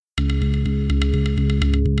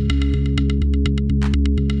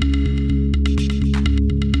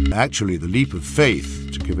Actually, the leap of faith,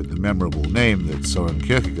 to give it the memorable name that Soren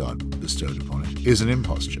Kierkegaard bestowed upon it, is an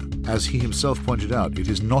imposture. As he himself pointed out, it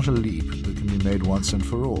is not a leap that can be made once and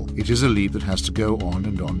for all. It is a leap that has to go on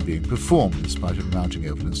and on being performed in spite of mounting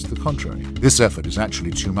evidence to the contrary. This effort is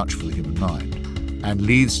actually too much for the human mind and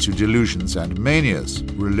leads to delusions and manias.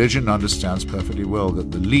 Religion understands perfectly well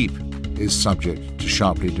that the leap is subject to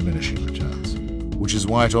sharply diminishing returns, which is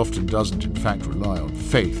why it often doesn't in fact rely on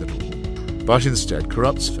faith at all, but instead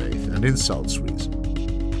corrupts faith and insults reason.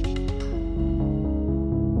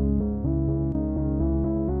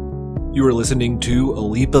 You are listening to A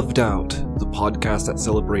Leap of Doubt, the podcast that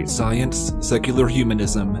celebrates science, secular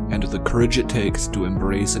humanism, and the courage it takes to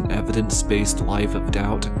embrace an evidence-based life of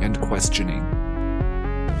doubt and questioning.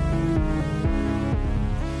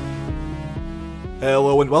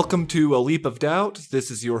 Hello and welcome to A Leap of Doubt.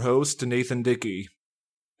 This is your host, Nathan Dickey.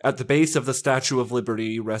 At the base of the Statue of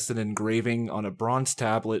Liberty rests an engraving on a bronze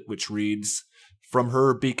tablet which reads, "From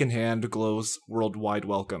her beacon hand glows worldwide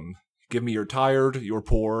welcome. Give me your tired, your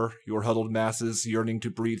poor, your huddled masses yearning to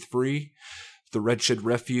breathe free, the wretched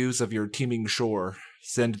refuse of your teeming shore.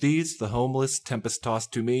 Send these, the homeless,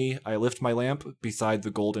 tempest-tossed to me. I lift my lamp beside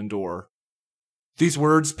the golden door." These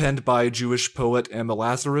words, penned by Jewish poet Emma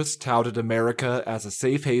Lazarus, touted America as a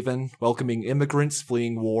safe haven, welcoming immigrants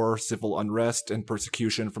fleeing war, civil unrest, and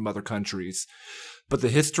persecution from other countries. But the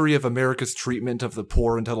history of America's treatment of the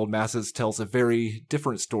poor and huddled masses tells a very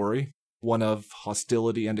different story, one of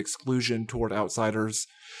hostility and exclusion toward outsiders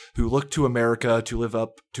who look to America to live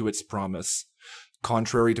up to its promise.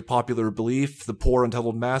 Contrary to popular belief, the poor and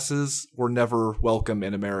huddled masses were never welcome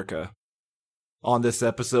in America. On this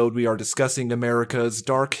episode, we are discussing America's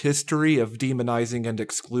dark history of demonizing and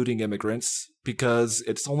excluding immigrants, because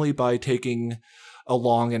it's only by taking a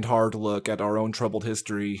long and hard look at our own troubled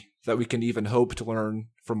history that we can even hope to learn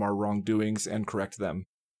from our wrongdoings and correct them.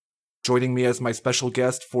 Joining me as my special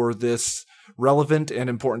guest for this relevant and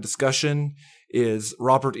important discussion is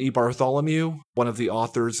Robert E. Bartholomew, one of the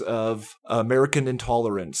authors of American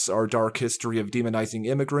Intolerance, Our Dark History of Demonizing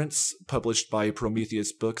Immigrants, published by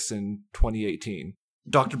Prometheus Books in 2018.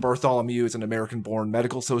 Dr. Bartholomew is an American-born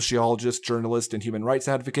medical sociologist, journalist, and human rights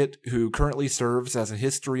advocate who currently serves as a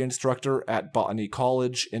history instructor at Botany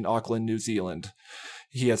College in Auckland, New Zealand.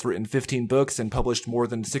 He has written 15 books and published more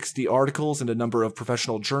than 60 articles in a number of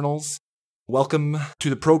professional journals. Welcome to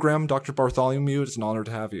the program, Dr. Bartholomew. It's an honor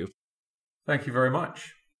to have you. Thank you very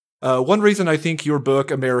much. One reason I think your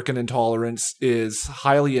book, American Intolerance, is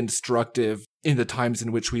highly instructive in the times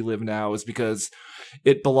in which we live now is because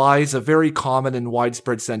it belies a very common and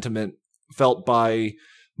widespread sentiment felt by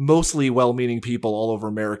mostly well-meaning people all over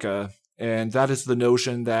America, and that is the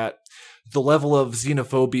notion that the level of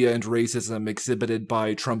xenophobia and racism exhibited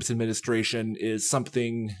by Trump's administration is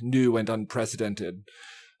something new and unprecedented.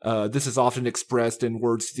 This is often expressed in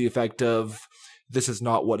words to the effect of, "This is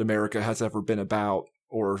not what America has ever been about,"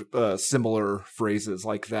 or similar phrases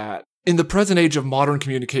like that. In the present age of modern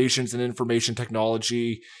communications and information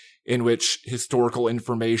technology, in which historical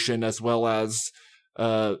information as well as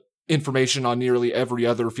information on nearly every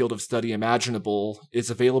other field of study imaginable is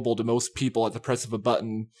available to most people at the press of a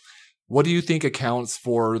button, what do you think accounts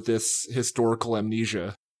for this historical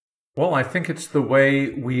amnesia? Well, I think it's the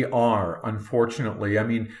way we are, unfortunately. I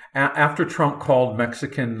mean, after Trump called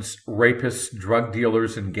Mexicans rapists, drug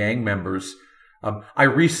dealers, and gang members, I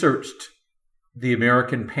researched the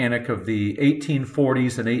American panic of the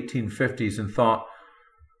 1840s and 1850s and thought,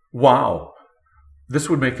 wow, this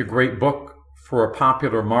would make a great book for a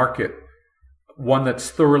popular market, one that's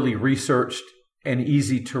thoroughly researched and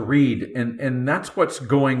easy to read. And that's what's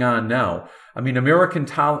going on now. I mean, American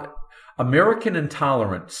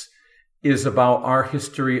Intolerance is about our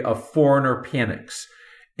history of foreigner panics.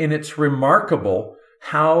 And it's remarkable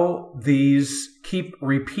how these keep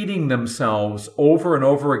repeating themselves over and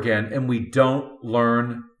over again, and we don't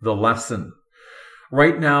learn the lesson.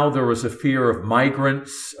 Right now, there is a fear of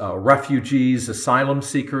migrants, refugees, asylum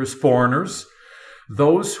seekers, foreigners,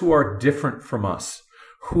 those who are different from us,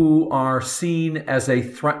 who are seen as a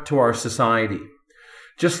threat to our society.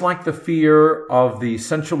 Just like the fear of the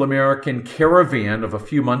Central American caravan of a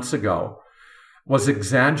few months ago was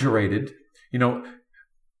exaggerated,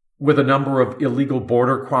 with a number of illegal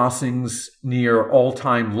border crossings near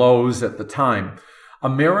all-time lows at the time,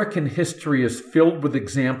 American history is filled with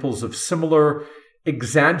examples of similar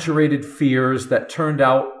exaggerated fears that turned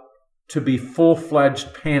out to be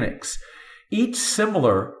full-fledged panics, each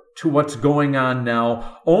similar to what's going on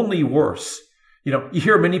now, only worse. You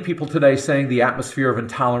hear many people today saying the atmosphere of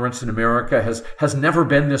intolerance in America has never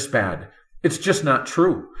been this bad. It's just not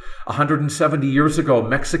true. 170 years ago,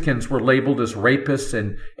 Mexicans were labeled as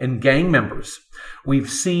rapists and gang members. We've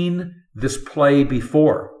seen this play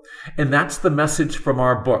before. And that's the message from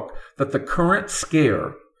our book, that the current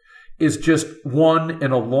scare is just one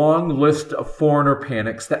in a long list of foreigner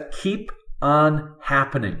panics that keep on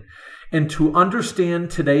happening. And to understand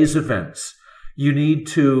today's events, you need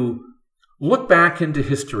to look back into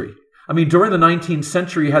history. I mean, during the 19th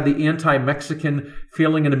century, you had the anti-Mexican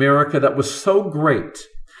feeling in America that was so great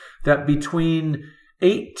that between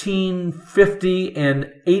 1850 and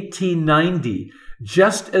 1890,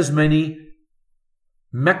 just as many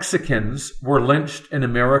Mexicans were lynched in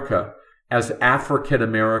America as African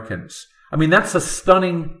Americans. I mean, that's a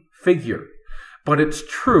stunning figure, but it's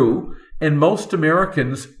true, and most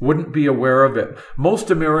Americans wouldn't be aware of it.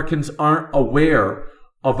 Most Americans aren't aware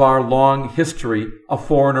of our long history of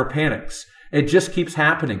foreigner panics. It just keeps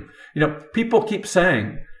happening. People keep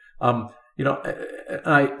saying,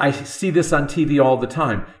 I see this on TV all the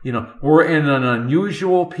time, we're in an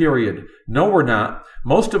unusual period. No, we're not.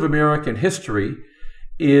 Most of American history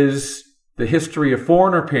is the history of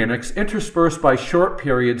foreigner panics interspersed by short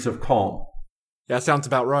periods of calm. That sounds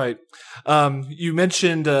about right. You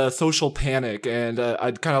mentioned social panic, and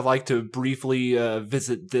I'd kind of like to briefly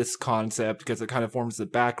visit this concept because it kind of forms the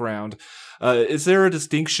background. Is there a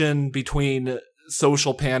distinction between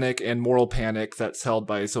social panic and moral panic that's held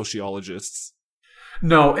by sociologists?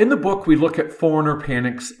 No. In the book, we look at foreigner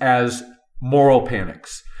panics as moral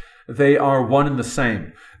panics. They are one and the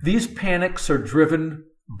same. These panics are driven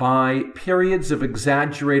by periods of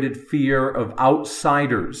exaggerated fear of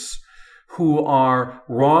outsiders who are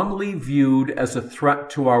wrongly viewed as a threat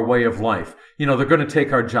to our way of life. They're going to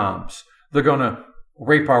take our jobs. They're going to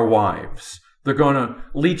rape our wives. They're going to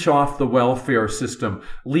leech off the welfare system,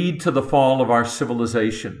 lead to the fall of our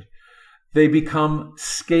civilization. They become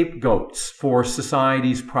scapegoats for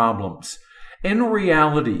society's problems. In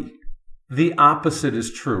reality, the opposite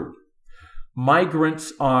is true.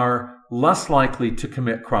 Migrants are less likely to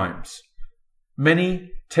commit crimes.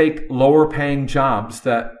 Many take lower-paying jobs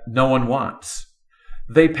that no one wants.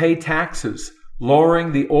 They pay taxes,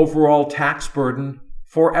 lowering the overall tax burden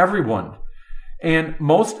for everyone. And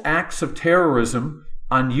most acts of terrorism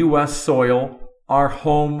on U.S. soil are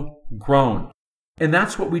homegrown. And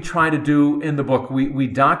that's what we try to do in the book. We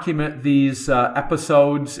document these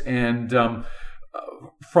episodes, and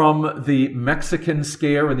from the Mexican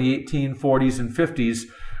scare in the 1840s and 50s,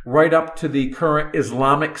 right up to the current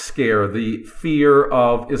Islamic scare, the fear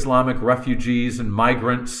of Islamic refugees and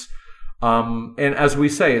migrants. And as we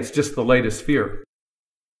say, it's just the latest fear.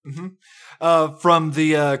 Mm-hmm. From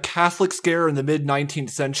the Catholic scare in the mid-19th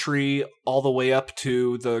century all the way up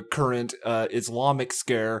to the current Islamic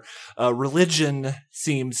scare, religion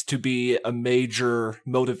seems to be a major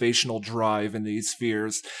motivational drive in these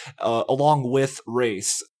fears, along with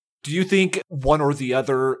race. Do you think one or the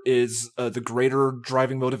other is the greater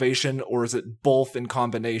driving motivation, or is it both in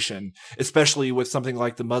combination, especially with something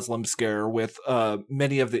like the Muslim scare, with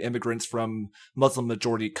many of the immigrants from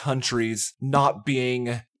Muslim-majority countries not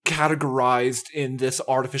being categorized in this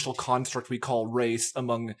artificial construct we call race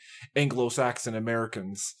among Anglo-Saxon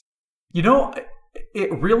Americans?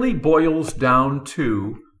 It really boils down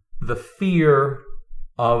to the fear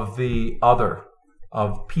of the other,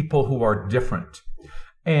 of people who are different.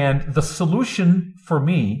 And the solution for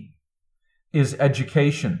me is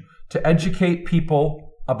education. To educate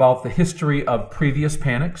people about the history of previous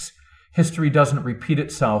panics. History doesn't repeat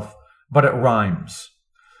itself, but it rhymes.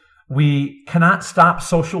 We cannot stop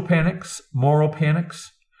social panics, moral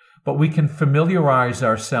panics, but we can familiarize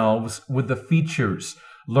ourselves with the features,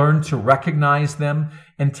 learn to recognize them,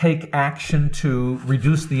 and take action to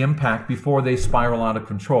reduce the impact before they spiral out of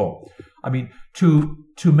control. I mean, to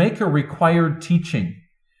make a required teaching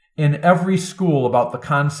in every school about the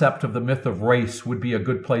concept of the myth of race would be a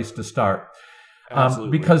good place to start.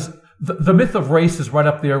 Because the myth of race is right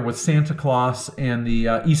up there with Santa Claus and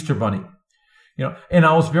the Easter Bunny. And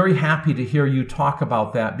I was very happy to hear you talk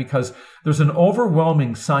about that, because there's an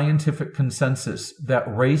overwhelming scientific consensus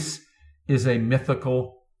that race is a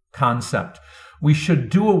mythical concept. We should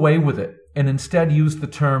do away with it and instead use the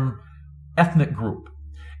term ethnic group.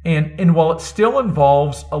 And while it still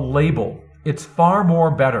involves a label, it's far more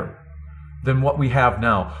better than what we have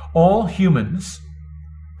now. All humans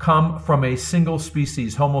come from a single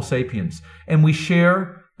species, Homo sapiens, and we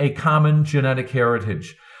share a common genetic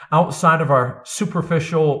heritage. Outside of our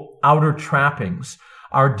superficial outer trappings,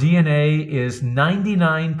 our DNA is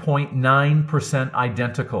 99.9%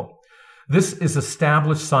 identical. This is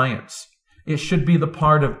established science. It should be the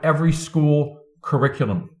part of every school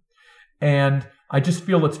curriculum. And I just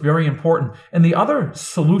feel it's very important. And the other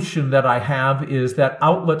solution that I have is that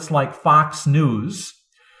outlets like Fox News,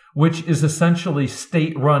 which is essentially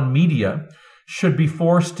state-run media, should be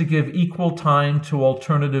forced to give equal time to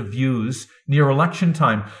alternative views near election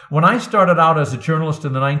time. When I started out as a journalist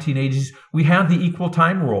in the 1980s, we had the equal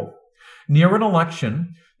time rule. Near an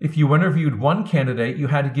election, if you interviewed one candidate, you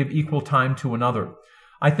had to give equal time to another.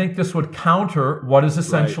 I think this would counter what is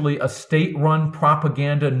essentially a state-run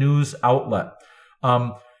propaganda news outlet.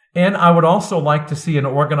 And I would also like to see an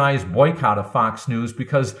organized boycott of Fox News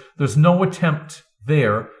because there's no attempt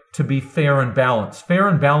there to be fair and balanced. Fair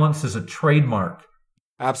and balanced is a trademark.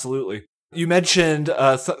 Absolutely. You mentioned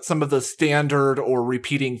some of the standard or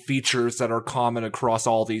repeating features that are common across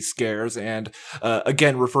all these scares. And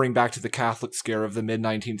again, referring back to the Catholic scare of the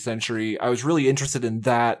mid-19th century, I was really interested in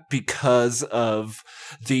that because of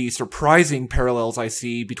the surprising parallels I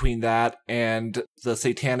see between that and the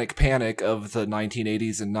Satanic Panic of the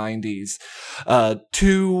 1980s and 90s.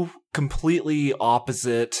 Two completely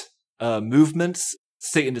opposite movements.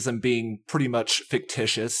 Satanism being pretty much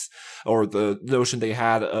fictitious, or the notion they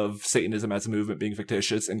had of Satanism as a movement being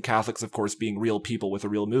fictitious, and Catholics, of course, being real people with a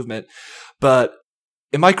real movement. But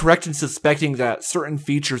am I correct in suspecting that certain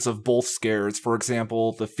features of both scares, for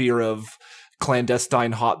example, the fear of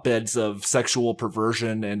clandestine hotbeds of sexual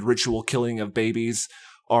perversion and ritual killing of babies,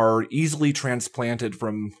 are easily transplanted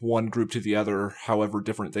from one group to the other, however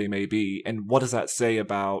different they may be? And what does that say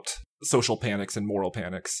about social panics and moral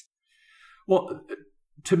panics? Well,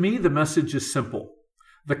 to me, the message is simple.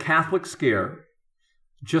 The Catholic scare,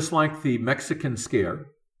 just like the Mexican scare,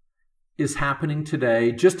 is happening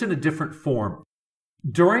today, just in a different form.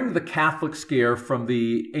 During the Catholic scare from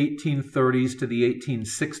the 1830s to the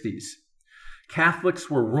 1860s, Catholics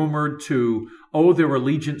were rumored to owe their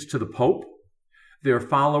allegiance to the Pope. Their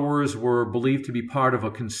followers were believed to be part of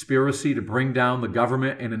a conspiracy to bring down the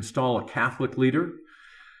government and install a Catholic leader.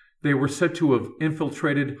 They were said to have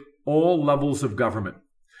infiltrated all levels of government.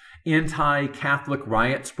 Anti-Catholic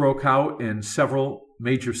riots broke out in several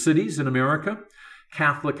major cities in America.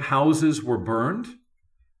 Catholic houses were burned.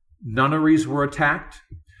 Nunneries were attacked.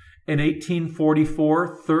 In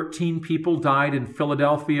 1844, 13 people died in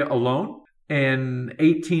Philadelphia alone. In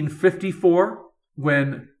 1854,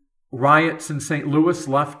 when riots in St. Louis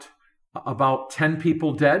left about 10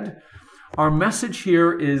 people dead, our message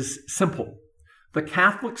here is simple. The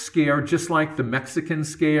Catholic scare, just like the Mexican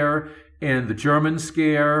scare and the German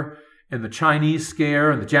scare and the Chinese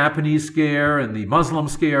scare and the Japanese scare and the Muslim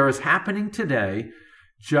scare, is happening today,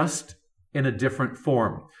 just in a different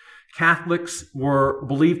form. Catholics were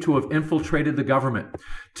believed to have infiltrated the government.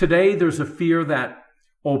 Today, there's a fear that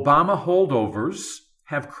Obama holdovers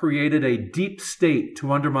have created a deep state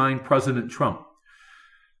to undermine President Trump.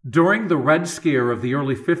 During the Red Scare of the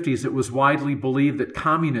early 50s, it was widely believed that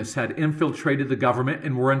communists had infiltrated the government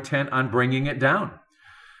and were intent on bringing it down.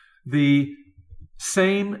 The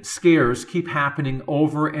same scares keep happening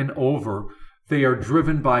over and over. They are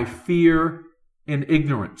driven by fear and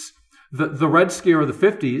ignorance. The Red Scare of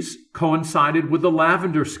the 50s coincided with the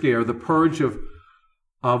Lavender Scare, the purge of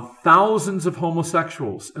thousands of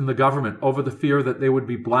homosexuals in the government over the fear that they would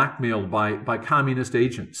be blackmailed by communist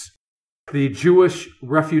agents. The Jewish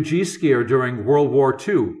refugee scare during World War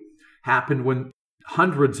II happened when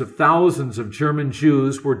hundreds of thousands of German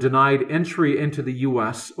Jews were denied entry into the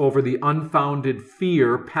U.S. over the unfounded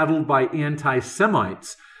fear peddled by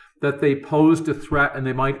anti-Semites that they posed a threat and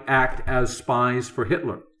they might act as spies for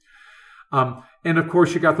Hitler. And of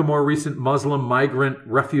course, you got the more recent Muslim migrant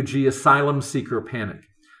refugee asylum seeker panic.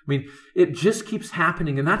 I mean, it just keeps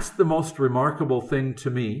happening. And that's the most remarkable thing to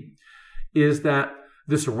me, is that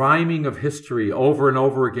this rhyming of history over and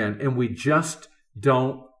over again, and we just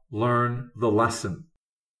don't learn the lesson.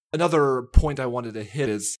 Another point I wanted to hit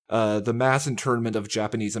is the mass internment of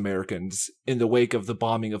Japanese Americans in the wake of the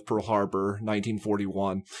bombing of Pearl Harbor,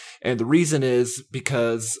 1941. And the reason is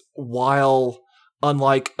because while,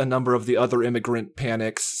 unlike a number of the other immigrant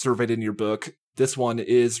panics surveyed in your book, this one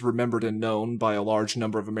is remembered and known by a large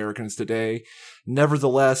number of Americans today,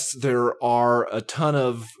 nevertheless, there are a ton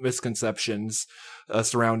of misconceptions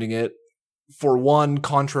surrounding it. For one,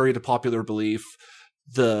 contrary to popular belief,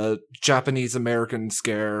 the Japanese American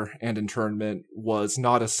scare and internment was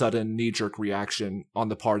not a sudden knee-jerk reaction on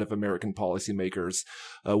the part of American policymakers.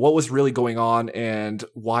 What was really going on, and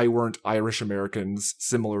why weren't Irish Americans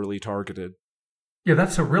similarly targeted? Yeah,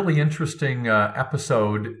 that's a really interesting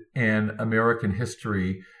episode in American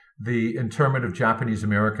history, the internment of Japanese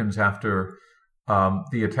Americans after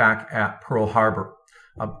the attack at Pearl Harbor.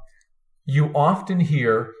 You often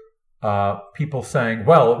hear people saying,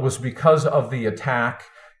 well, it was because of the attack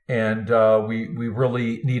And we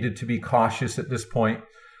really needed to be cautious at this point.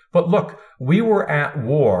 But look, we were at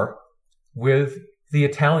war with the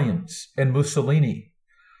Italians and Mussolini.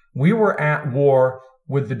 We were at war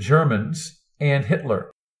with the Germans and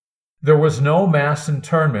Hitler. There was no mass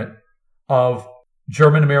internment of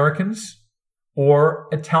German Americans or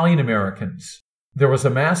Italian Americans. There was a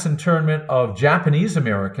mass internment of Japanese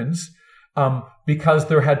Americans because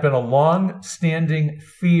there had been a long-standing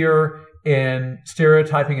fear and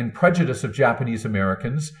stereotyping and prejudice of Japanese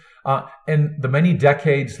Americans in the many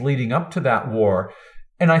decades leading up to that war.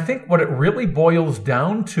 And I think what it really boils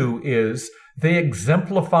down to is they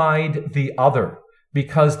exemplified the other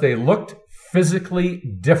because they looked physically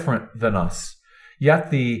different than us.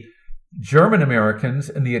 Yet the German Americans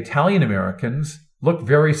and the Italian Americans look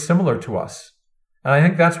very similar to us. And I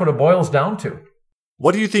think that's what it boils down to.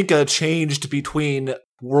 What do you think changed between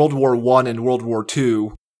World War I and World War II?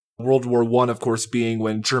 World War I, of course, being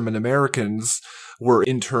when German Americans were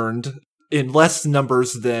interned in less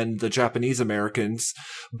numbers than the Japanese Americans,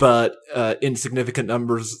 but in significant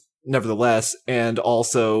numbers nevertheless, and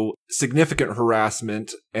also significant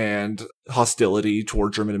harassment and hostility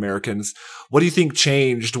toward German Americans. What do you think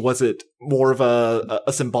changed? Was it more of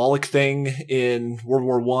a symbolic thing in World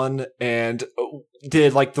War I? And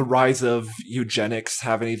did like the rise of eugenics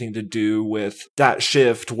have anything to do with that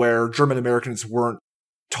shift where German Americans weren't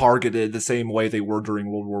targeted the same way they were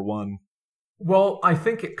during World War I? Well, I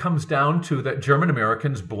think it comes down to that German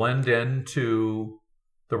Americans blend into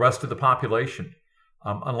the rest of the population,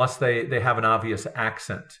 unless they have an obvious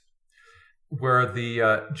accent, where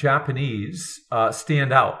the Japanese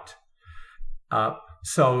stand out.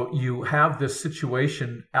 So you have this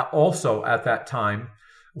situation also at that time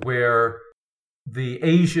where the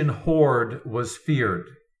Asian horde was feared,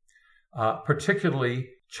 particularly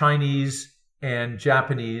Chinese and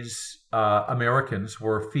Japanese Americans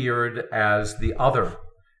were feared as the other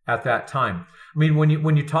at that time. I mean,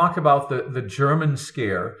 when you talk about the German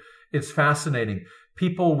scare, it's fascinating.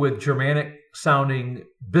 People with Germanic-sounding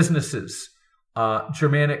businesses,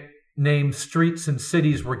 Germanic named streets and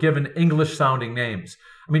cities were given English-sounding names.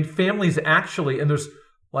 I mean, families actually, and there's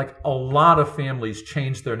like a lot of families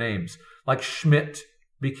changed their names. Like Schmidt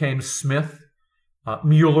became Smith,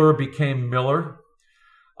 Mueller became Miller.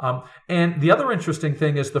 And the other interesting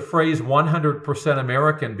thing is the phrase 100%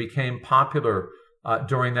 American became popular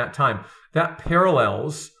during that time. That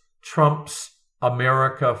parallels Trump's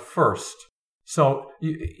America First. So,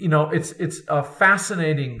 you know, it's a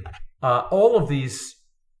fascinating, all of these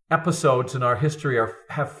episodes in our history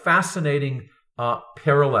have fascinating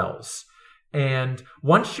parallels. And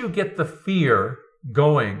once you get the fear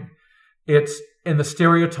going, it's in the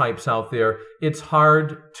stereotypes out there, it's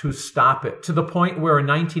hard to stop it. To the point where in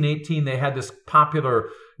 1918, they had this popular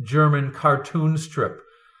German cartoon strip,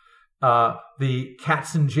 the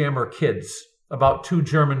Katzenjammer Kids, about two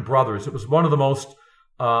German brothers. It was one of the most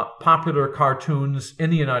popular cartoons in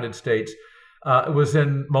the United States. It was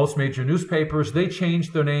in most major newspapers. They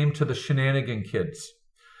changed their name to the Shenanigan Kids.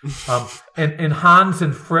 And Hans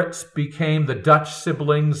and Fritz became the Dutch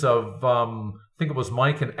siblings of, I think it was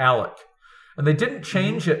Mike and Alec. And they didn't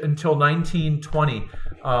change it until 1920,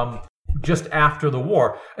 just after the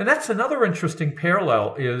war. And that's another interesting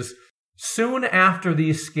parallel is soon after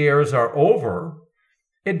these scares are over,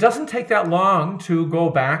 it doesn't take that long to go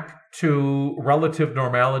back to relative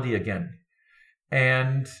normality again.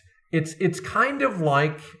 And it's kind of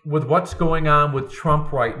like with what's going on with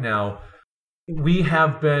Trump right now, we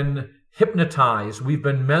have been hypnotized, we've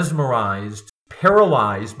been mesmerized,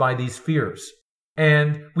 paralyzed by these fears.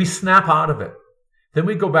 And we snap out of it. Then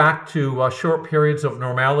we go back to short periods of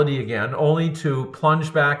normality again, only to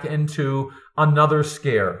plunge back into another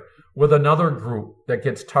scare with another group that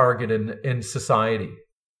gets targeted in society.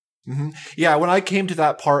 Mm-hmm. Yeah, when I came to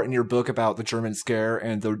that part in your book about the German scare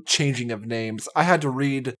and the changing of names, I had to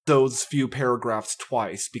read those few paragraphs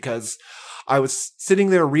twice because I was sitting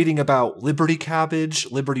there reading about Liberty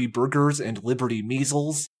Cabbage, Liberty Burgers, and Liberty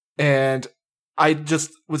Measles, and I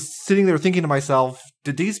just was sitting there thinking to myself,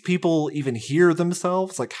 did these people even hear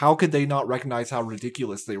themselves? Like, how could they not recognize how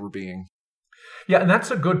ridiculous they were being? Yeah, and that's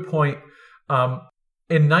a good point.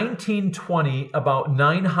 In 1920, about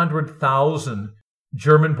 900,000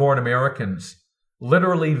 German-born Americans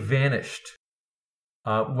literally vanished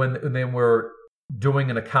when they were doing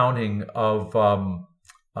an accounting of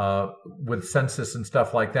with census and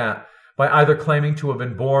stuff like that, by either claiming to have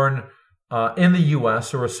been born in the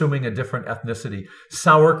U.S. or assuming a different ethnicity.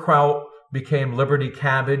 Sauerkraut became Liberty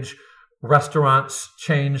Cabbage. Restaurants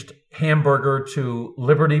changed hamburger to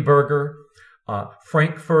Liberty Burger.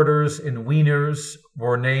 Frankfurters and Wieners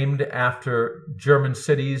were named after German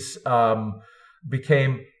cities,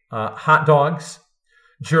 became hot dogs.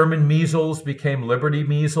 German measles became Liberty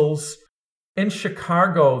measles. In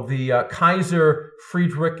Chicago, the Kaiser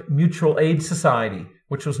Friedrich Mutual Aid Society,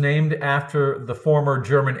 which was named after the former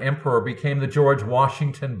German emperor, became the George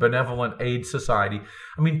Washington Benevolent Aid Society.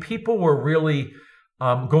 I mean, people were really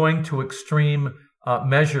going to extreme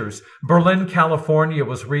measures. Berlin, California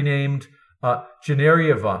was renamed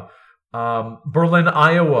Generieva. Berlin,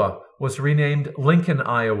 Iowa was renamed Lincoln,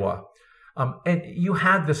 Iowa. And you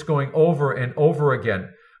had this going over and over again.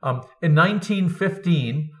 In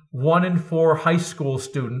 1915, 1 in 4 high school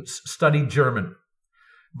students studied German.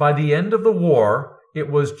 By the end of the war, it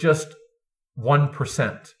was just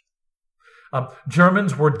 1%.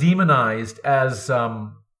 Germans were demonized as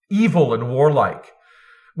evil and warlike,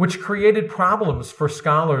 which created problems for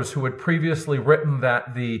scholars who had previously written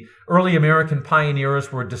that the early American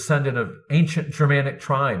pioneers were descendant of ancient Germanic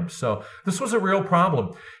tribes. So this was a real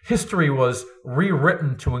problem. History was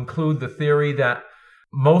rewritten to include the theory that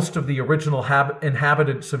most of the original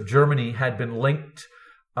inhabitants of Germany had been linked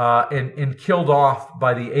and killed off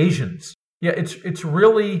by the Asians. Yeah, it's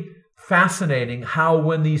really fascinating how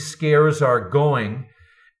when these scares are going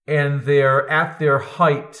and they're at their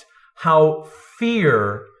height, how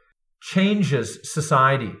fear changes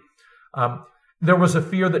society. There was a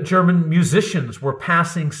fear that German musicians were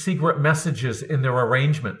passing secret messages in their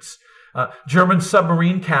arrangements. German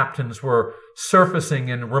submarine captains were surfacing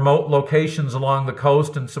in remote locations along the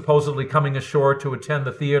coast and supposedly coming ashore to attend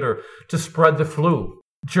the theater to spread the flu.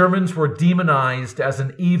 Germans were demonized as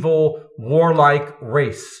an evil, warlike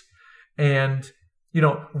race. And,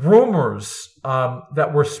 rumors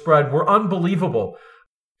that were spread were unbelievable.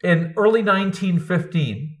 In early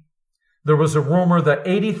 1915, there was a rumor that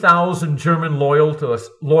 80,000 German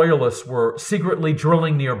loyalists were secretly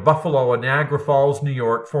drilling near Buffalo and Niagara Falls, New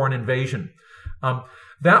York, for an invasion.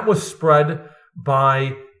 That was spread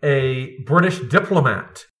by a British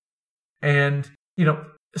diplomat. And,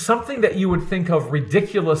 something that you would think of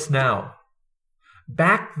ridiculous now,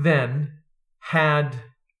 back then had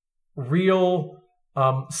real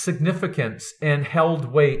significance and held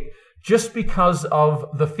weight just because of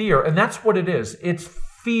the fear. And that's what it is. It's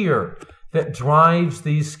fear that drives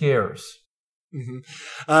these scares. Mm-hmm.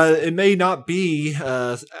 It may not be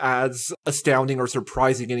as astounding or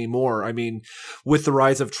surprising anymore. I mean, with the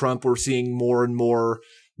rise of Trump, we're seeing more and more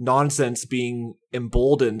nonsense being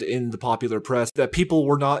emboldened in the popular press that people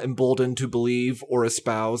were not emboldened to believe or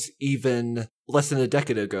espouse even less than a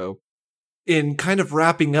decade ago. In kind of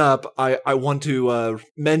wrapping up, I want to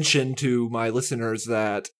mention to my listeners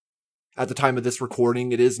that at the time of this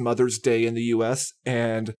recording, it is Mother's Day in the U.S.,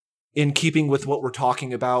 and in keeping with what we're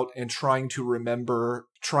talking about and trying to remember,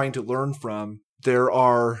 trying to learn from, there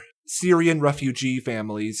are Syrian refugee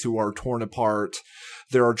families who are torn apart.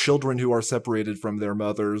 There are children who are separated from their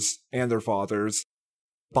mothers and their fathers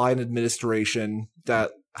by an administration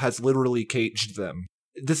that has literally caged them.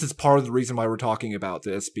 This is part of the reason why we're talking about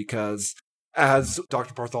this, because as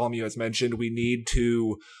Dr. Bartholomew has mentioned, we need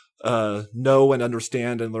to know and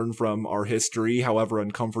understand and learn from our history, however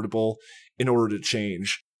uncomfortable, in order to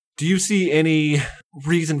change. Do you see any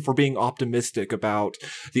reason for being optimistic about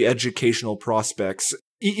the educational prospects,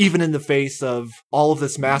 even in the face of all of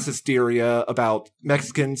this mass hysteria about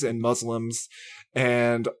Mexicans and Muslims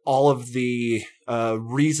and all of the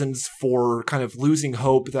reasons for kind of losing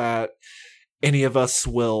hope that any of us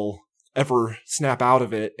will ever snap out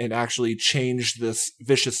of it and actually change this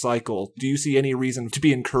vicious cycle? Do you see any reason to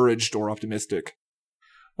be encouraged or optimistic?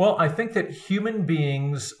 Well, I think that human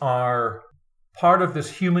beings are part of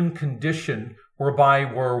this human condition whereby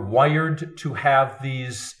we're wired to have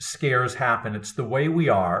these scares happen. It's the way we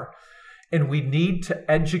are, and we need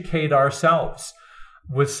to educate ourselves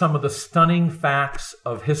with some of the stunning facts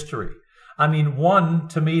of history. I mean, one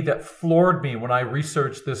to me that floored me when I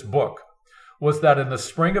researched this book was that in the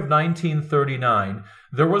spring of 1939,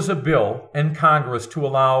 there was a bill in Congress to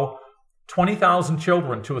allow 20,000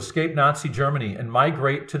 children to escape Nazi Germany and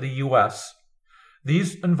migrate to the U.S.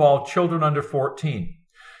 These involved children under 14.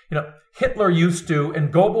 Hitler used to,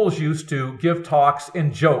 and Goebbels used to, give talks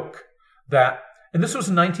and joke that, and this was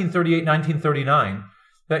in 1938, 1939,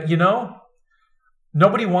 that,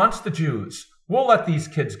 nobody wants the Jews. We'll let these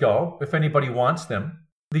kids go if anybody wants them.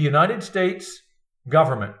 The United States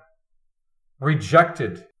government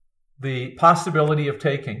rejected the possibility of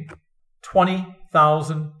taking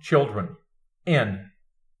 20,000 children in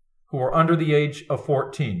who were under the age of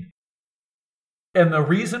 14. And the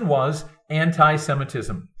reason was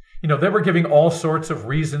anti-Semitism. They were giving all sorts of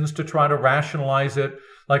reasons to try to rationalize it,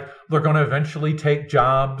 like they're going to eventually take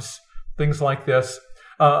jobs, things like this.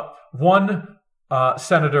 One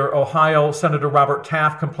senator, Ohio Senator Robert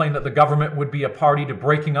Taft, complained that the government would be a party to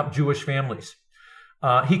breaking up Jewish families.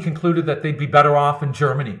 He concluded that they'd be better off in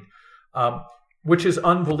Germany, which is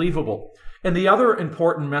unbelievable. And the other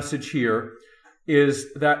important message here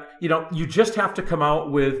is that, you just have to come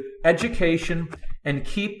out with education and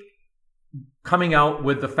keep coming out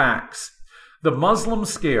with the facts. The Muslim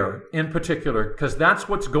scare in particular, because that's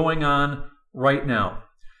what's going on right now.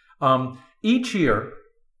 Each year,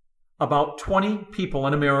 about 20 people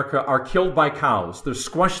in America are killed by cows. They're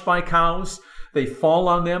squashed by cows. They fall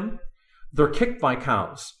on them. They're kicked by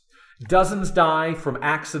cows. Dozens die from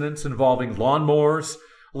accidents involving lawnmowers.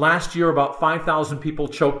 Last year, about 5,000 people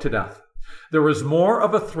choked to death. There is more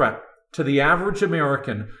of a threat to the average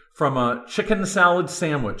American from a chicken salad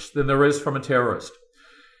sandwich than there is from a terrorist.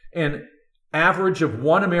 An average of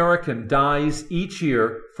 1 American dies each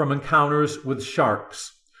year from encounters with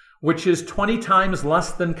sharks, which is 20 times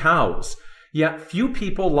less than cows. Yet few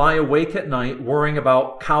people lie awake at night worrying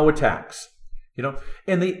about cow attacks.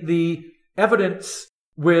 And the evidence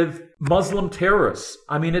with Muslim terrorists,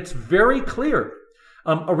 it's very clear.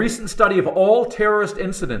 A recent study of all terrorist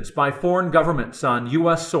incidents by foreign governments on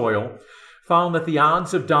U.S. soil found that the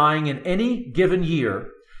odds of dying in any given year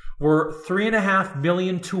were 3.5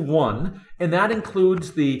 million to 1, and that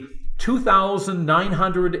includes the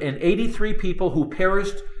 2,983 people who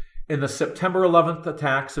perished in the September 11th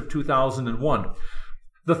attacks of 2001.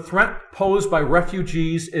 The threat posed by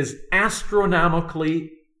refugees is astronomically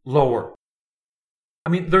lower.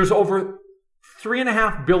 There's over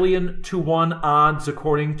 3.5 billion to 1 odds,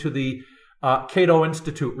 according to the Cato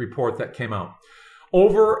Institute report that came out.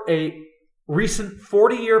 Over a recent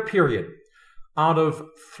 40-year period, out of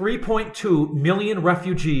 3.2 million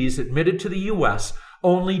refugees admitted to the U.S.,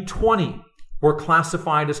 only 20 were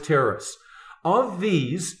classified as terrorists. Of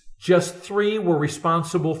these, just 3 were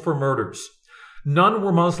responsible for murders. None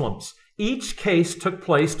were Muslims. Each case took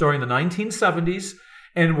place during the 1970s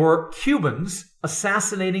and were Cubans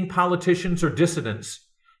assassinating politicians or dissidents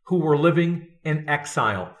who were living in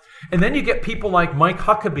exile. And then you get people like Mike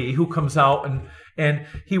Huckabee, who comes out and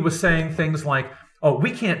he was saying things like,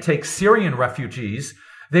 we can't take Syrian refugees.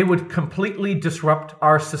 They would completely disrupt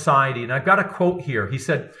our society. And I've got a quote here. He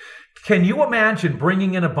said, "Can you imagine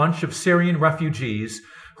bringing in a bunch of Syrian refugees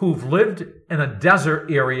who've lived in a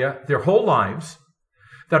desert area their whole lives,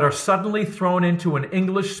 that are suddenly thrown into an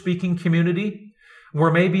English-speaking community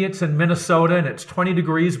where maybe it's in Minnesota and it's 20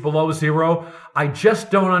 degrees below zero? I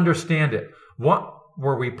just don't understand it. What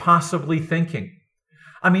were we possibly thinking?"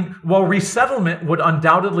 While resettlement would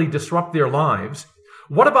undoubtedly disrupt their lives,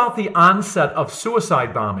 what about the onset of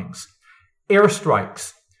suicide bombings,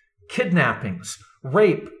 airstrikes, kidnappings,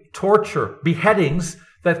 rape, torture, beheadings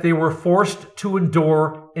that they were forced to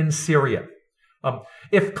endure in Syria?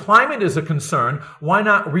 If climate is a concern, why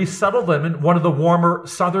not resettle them in one of the warmer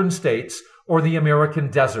southern states or the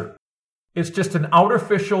American desert? It's just an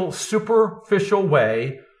artificial, superficial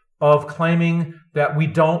way of claiming that we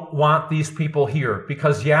don't want these people here.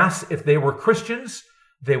 Because yes, if they were Christians,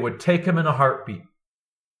 they would take them in a heartbeat.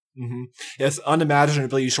 Mm-hmm. It's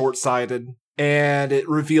unimaginably short-sighted. And it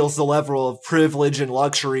reveals the level of privilege and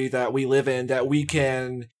luxury that we live in, that we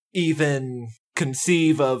can even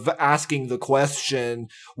conceive of asking the question,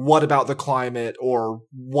 what about the climate, or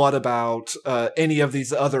what about any of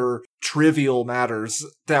these other trivial matters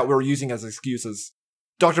that we're using as excuses.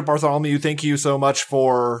 Dr. Bartholomew, thank you so much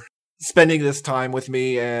for spending this time with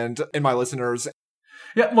me and my listeners.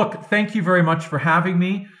 Yeah, look, thank you very much for having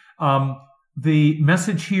me. The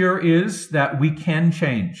message here is that we can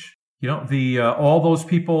change. All those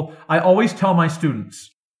people, I always tell my students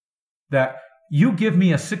that you give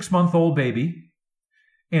me a 6-month-old baby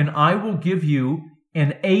and I will give you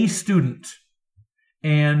an A student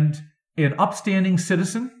and an upstanding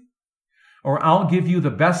citizen, or I'll give you the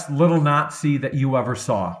best little Nazi that you ever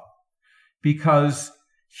saw. Because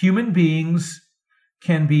human beings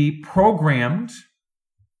can be programmed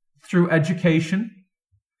through education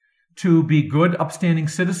to be good, upstanding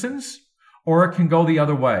citizens, or it can go the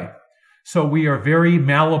other way. So we are very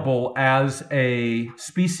malleable as a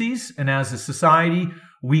species and as a society.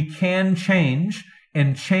 We can change,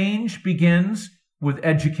 and change begins with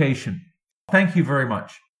education. Thank you very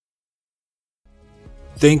much.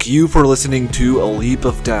 Thank you for listening to A Leap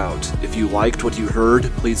of Doubt. If you liked what you heard,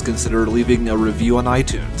 please consider leaving a review on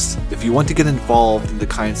iTunes. If you want to get involved in the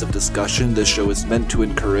kinds of discussion this show is meant to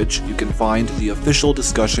encourage, you can find the official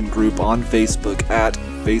discussion group on Facebook at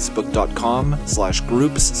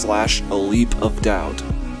facebook.com/groups/A Leap of Doubt.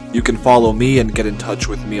 You can follow me and get in touch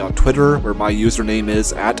with me on Twitter, where my username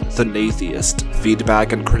is @TheNatheist.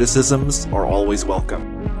 Feedback and criticisms are always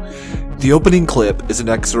welcome. The opening clip is an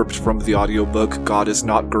excerpt from the audiobook God Is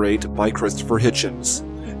Not Great by Christopher Hitchens,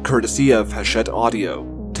 courtesy of Hachette Audio.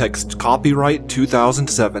 Text copyright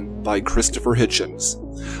 2007 by Christopher Hitchens.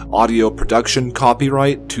 Audio production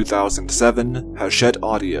copyright 2007, Hachette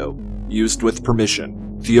Audio. Used with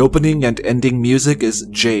permission. The opening and ending music is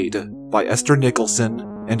Jade by Esther Nicholson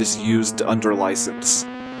and is used under license.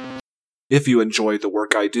 If you enjoy the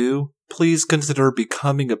work I do, please consider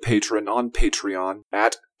becoming a patron on Patreon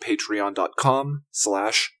at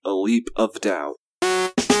patreon.com/aleapofdoubt.